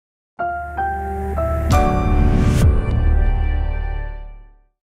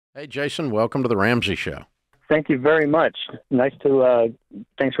Hey, Jason, welcome to the Ramsey Show. Thank you very much. Thanks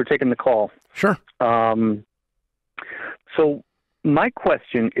for taking the call. Sure. So my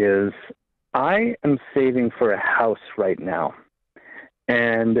question is, I am saving for a house right now,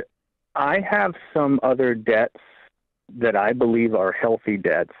 and I have some other debts that I believe are healthy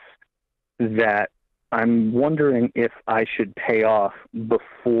debts that I'm wondering if I should pay off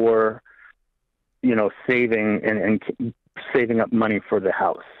before, saving and saving up money for the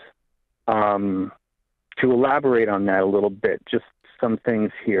house. To elaborate on that a little bit, just some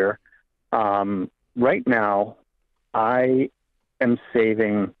things here. Right now, I am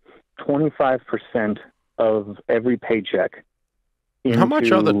saving 25% of every paycheck. How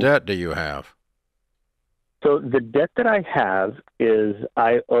much other debt do you have? So the debt that I have is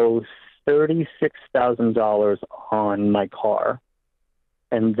I owe $36,000 on my car,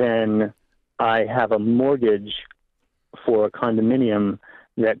 and then I have a mortgage for a condominium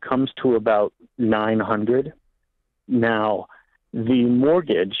that comes to about $900. Now, the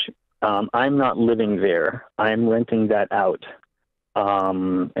mortgage, I'm not living there. I'm renting that out.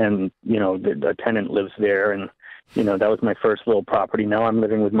 And, the tenant lives there, and, that was my first little property. Now I'm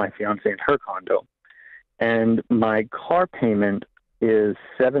living with my fiance in her condo. And my car payment is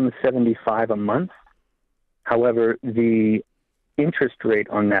 $775 a month. However, the interest rate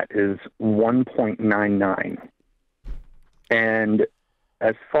on that is 1.99. And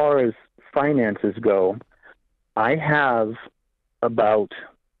as far as finances go, I have about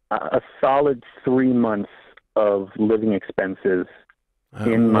a solid 3 months of living expenses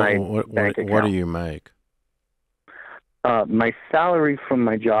in my bank account. What do you make? My salary from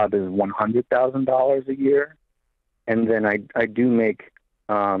my job is $100,000 a year, and then I do make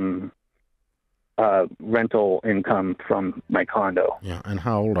rental income from my condo. Yeah, and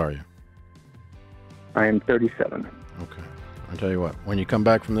how old are you? I am 37. Okay. I'll tell you what, when you come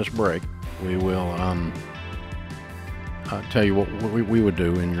back from this break, we will tell you what we would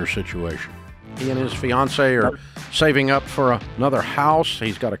do in your situation. He and his fiance are saving up for another house.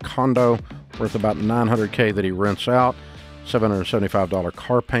 He's got a condo worth about $900K that he rents out, $775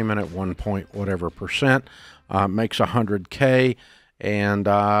 car payment at 1 point whatever percent, makes $100K, and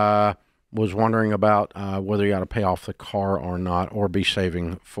was wondering about whether you got to pay off the car or not, or be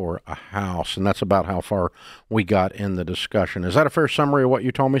saving for a house. And that's about how far we got in the discussion. Is that a fair summary of what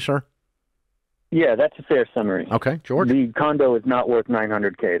you told me, sir? Yeah, that's a fair summary. Okay, George? The condo is not worth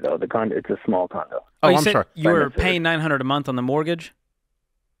 $900K, though. It's a small condo. Oh, I'm sorry. You were paying $900 a month on the mortgage?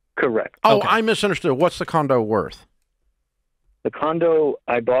 Correct. Oh, Okay. I misunderstood. What's the condo worth? The condo,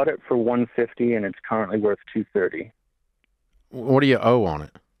 I bought it for $150, and it's currently worth $230. What do you owe on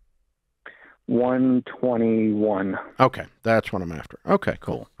it? $121. Okay, that's what I'm after. Okay,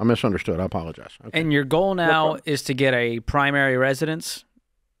 cool. I misunderstood. I apologize. Okay. And your goal now is to get a primary residence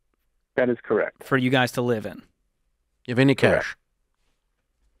That is correct. for you guys to live in. You have any cash? Correct.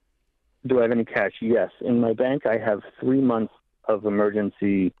 Do I have any cash? Yes. In my bank, I have 3 months of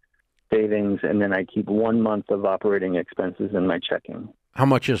emergency savings, and then I keep 1 month of operating expenses in my checking. How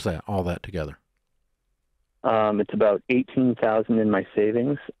much is that, all that together? It's about $18,000 in my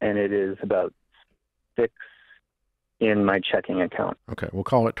savings, and it is about $6,000 in my checking account. Okay, we'll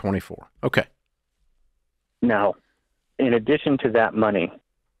call it 24. Okay. Now, in addition to that money,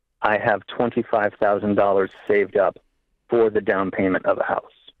 I have $25,000 saved up for the down payment of a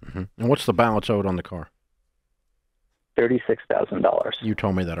house. Mm-hmm. And what's the balance owed on the car? $36,000. You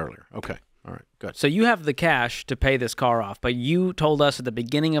told me that earlier. Okay. All right. Good. So you have the cash to pay this car off, but you told us at the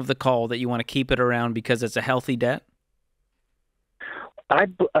beginning of the call that you want to keep it around because it's a healthy debt?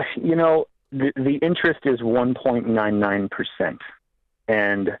 The interest is 1.99%,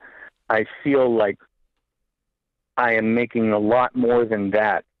 and I feel like I am making a lot more than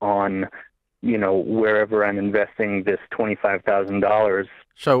that on, wherever I'm investing this $25,000.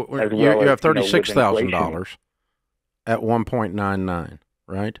 So you have $36,000 inflation. at 1.99,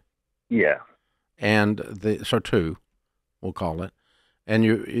 right? Yeah. And so two, we'll call it. And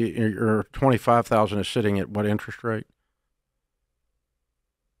your $25,000 is sitting at what interest rate?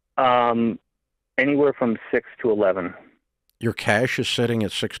 Anywhere from 6 to 11. Your cash is sitting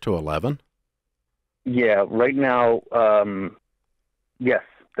at 6 to 11? Yeah, right now, yes,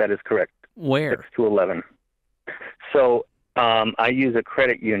 that is correct. Where? 6 to 11. So I use a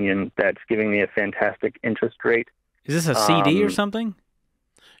credit union that's giving me a fantastic interest rate. Is this a CD or something?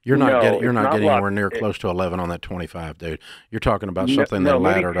 You're not No, getting it's not anywhere locked. near close to 11 on that 25, dude. You're talking about No, something that maybe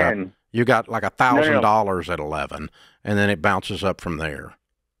laddered up. 10. You got like $1,000 No. at 11, and then it bounces up from there.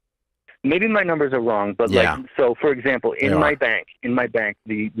 Maybe my numbers are wrong, but Yeah. so for example, in my bank,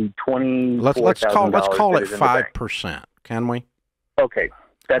 the $24,000. Let's call it that is in the bank. 5%. Can we? Okay,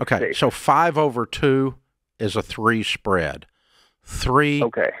 That's okay. safe. So 5 over 2 is a 3 spread.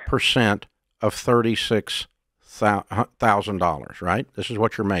 3% of $36,000, right? This is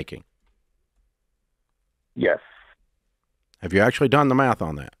what you're making. Yes. Have you actually done the math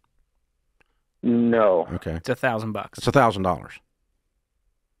on that? No. Okay. It's $1,000. It's $1,000.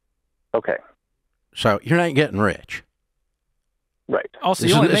 Okay. So you're not getting rich. Right. Also,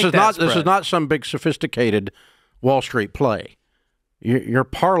 This you only is make not that this is not some big sophisticated Wall Street play. You're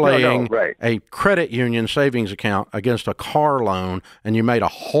parlaying right. a credit union savings account against a car loan, and you made a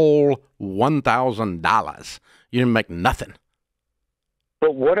whole $1,000. You didn't make nothing.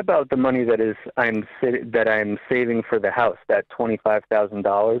 But what about the money that I'm saving for the house, that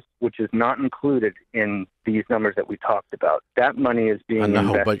 $25,000, which is not included in these numbers that we talked about? That money is being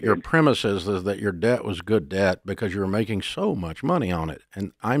invested. But your premise is that your debt was good debt because you were making so much money on it,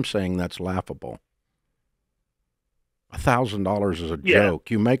 and I'm saying that's laughable. $1,000 is a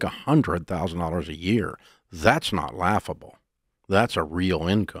joke. You make $100,000 a year. That's not laughable. That's a real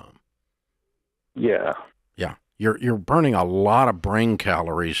income. Yeah. Yeah. You're burning a lot of brain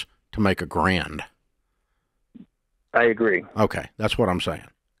calories to make $1,000. I agree. Okay, that's what I'm saying.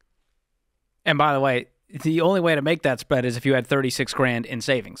 And by the way, the only way to make that spread is if you had 36 grand in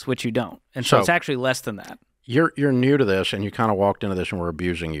savings, which you don't. And so it's actually less than that. You're new to this, and you kind of walked into this, and we're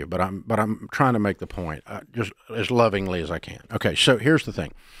abusing you. But I'm trying to make the point just as lovingly as I can. Okay, so here's the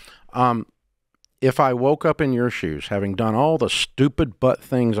thing. If I woke up in your shoes, having done all the stupid butt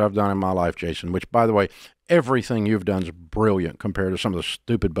things I've done in my life, Jason, which, by the way, everything you've done is brilliant compared to some of the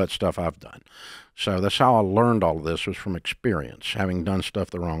stupid butt stuff I've done. So that's how I learned all of this, was from experience, having done stuff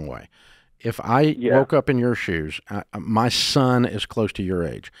the wrong way. If I woke up in your shoes, my son is close to your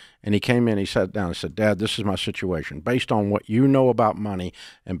age, and he came in, he sat down and said, Dad, this is my situation. Based on what you know about money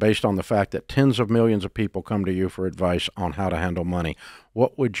and based on the fact that tens of millions of people come to you for advice on how to handle money,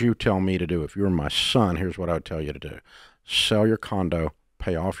 what would you tell me to do? If you were my son, here's what I would tell you to do. Sell your condo,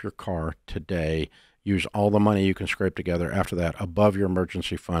 pay off your car today, use all the money you can scrape together after that above your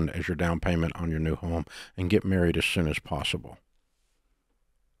emergency fund as your down payment on your new home, and get married as soon as possible.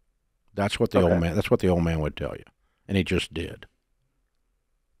 That's what the old man. That's what the old man would tell you, and he just did.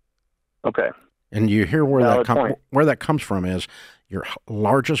 Okay. And you hear where that comes from is your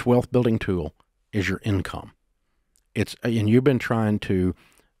largest wealth building tool is your income. And you've been trying to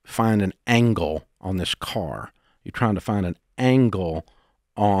find an angle on this car. You're trying to find an angle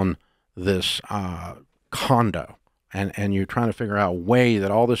on this condo, and you're trying to figure out a way that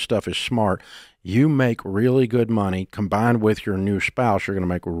all this stuff is smart. You make really good money. Combined with your new spouse, you're going to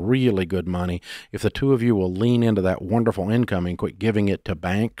make really good money. If the two of you will lean into that wonderful income and quit giving it to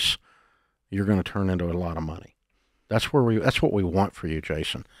banks, you're going to turn into a lot of money. That's what we want for you,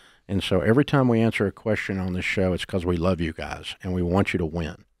 Jason. And so every time we answer a question on this show, it's because we love you guys and we want you to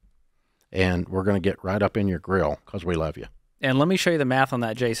win. And we're going to get right up in your grill because we love you. And let me show you the math on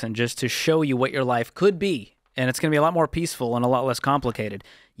that, Jason, just to show you what your life could be. And it's going to be a lot more peaceful and a lot less complicated.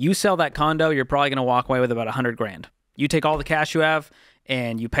 You sell that condo, you're probably going to walk away with about $100 grand. You take all the cash you have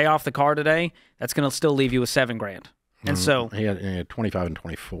and you pay off the car today, that's going to still leave you with $7 grand. And so he had 25 and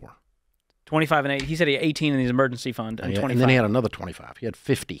 24. 25 and 8. He said he had 18 in his emergency fund and 25. And then he had another 25. He had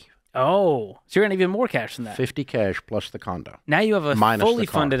 50. Oh, so you're going to have even more cash than that. 50 cash plus the condo. Now you have a fully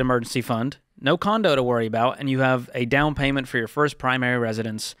funded emergency fund, no condo to worry about, and you have a down payment for your first primary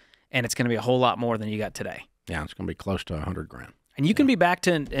residence, and it's going to be a whole lot more than you got today. Yeah, it's going to be close to $100 grand. And you can be back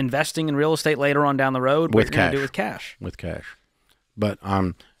to investing in real estate later on down the road. With cash. Do with cash. With cash. But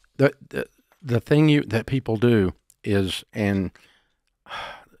the thing that people do is, and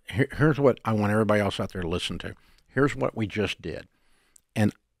here's what I want everybody else out there to listen to. Here's what we just did.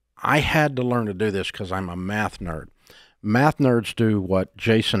 And I had to learn to do this because I'm a math nerd. Math nerds do what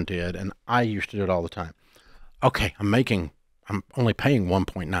Jason did, and I used to do it all the time. Okay, I'm only paying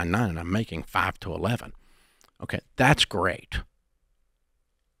 1.99, and I'm making 5 to 11. Okay, that's great.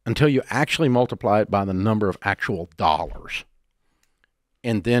 Until you actually multiply it by the number of actual dollars.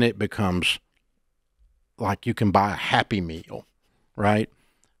 And then it becomes like you can buy a Happy Meal, right?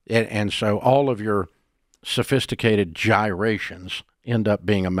 And so all of your sophisticated gyrations end up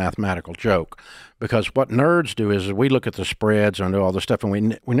being a mathematical joke. Because what nerds do is we look at the spreads and do all this stuff, and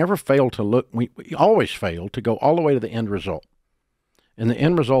we never fail to look, we always fail to go all the way to the end result. And the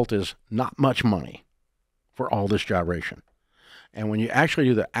end result is not much money for all this gyration. And when you actually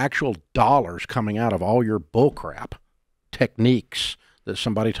do the actual dollars coming out of all your bullcrap techniques that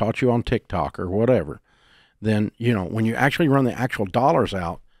somebody taught you on TikTok or whatever, then, when you actually run the actual dollars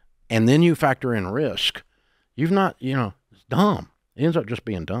out and then you factor in risk, it's dumb. He ends up just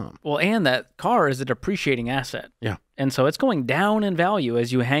being dumb. Well, and that car is a depreciating asset. Yeah. And so it's going down in value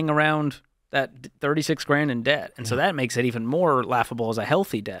as you hang around that 36 grand in debt. And so that makes it even more laughable as a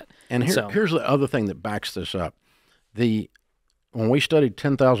healthy debt. And here's the other thing that backs this up. When we studied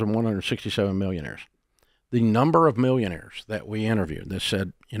 10,167 millionaires, the number of millionaires that we interviewed that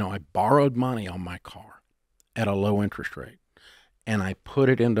said, I borrowed money on my car at a low interest rate, and I put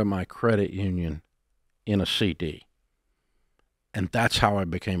it into my credit union in a CD. And that's how I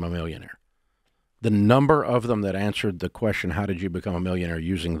became a millionaire. The number of them that answered the question, how did you become a millionaire,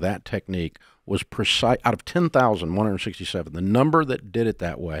 using that technique was precise. Out of 10,167, the number that did it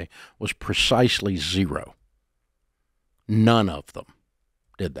that way was precisely 0. None of them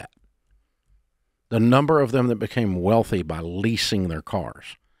did that. The number of them that became wealthy by leasing their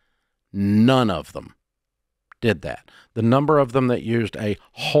cars, none of them did that. The number of them that used a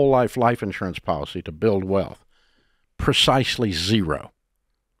whole life insurance policy to build wealth, precisely 0.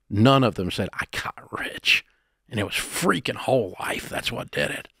 None of them said, I got rich, and it was freaking whole life. That's what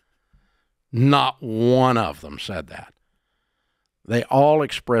did it. Not one of them said that. They all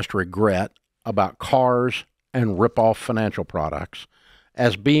expressed regret about cars and rip-off financial products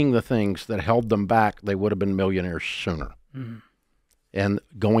as being the things that held them back. They would have been millionaires sooner. Mm-hmm. And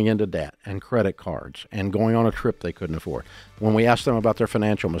going into debt and credit cards and going on a trip they couldn't afford. When we asked them about their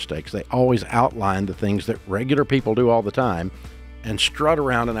financial mistakes, they always outlined the things that regular people do all the time and strut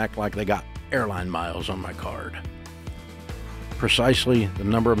around and act like they got airline miles on my card. Precisely the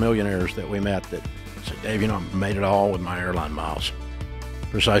number of millionaires that we met that said, Dave, I made it all with my airline miles.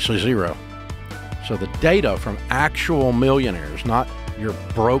 Precisely 0. So the data from actual millionaires, not your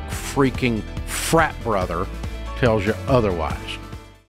broke freaking frat brother, tells you otherwise.